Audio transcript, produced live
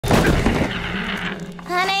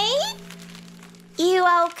Honey? You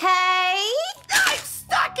okay? I'm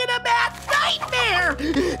stuck in a math nightmare!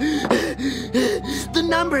 The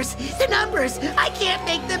numbers! I can't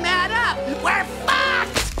make them add up! We're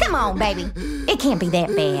fucked! Come on, baby. It can't be that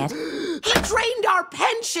bad. He drained our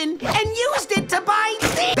pension and used it to buy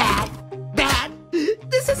things! Bad.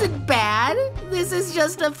 This isn't bad. This is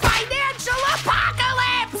just a financial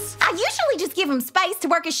apocalypse! I usually just give him space to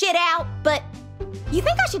work his shit out, but you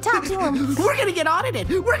think I should talk to him? We're gonna get audited.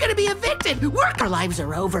 We're gonna be evicted. Our lives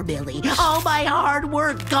are over, Billy. All my hard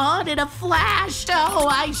work gone in a flash. Oh,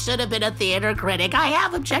 I should have been a theater critic. I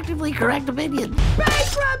have objectively correct opinions.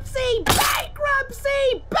 Bankruptcy!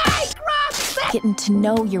 Getting to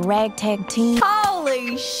know your ragtag team.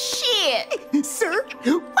 Holy shit! Sir,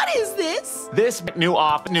 what is this? This new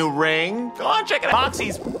ring. Go on, check it out.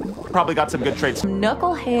 Moxie's probably got some good traits.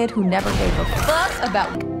 Knucklehead who never gave a fuck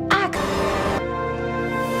about...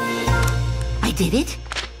 I did it.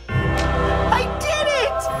 I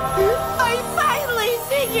finally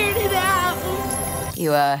figured it out.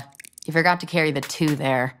 You forgot to carry the 2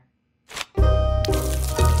 there.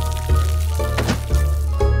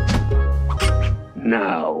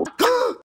 No.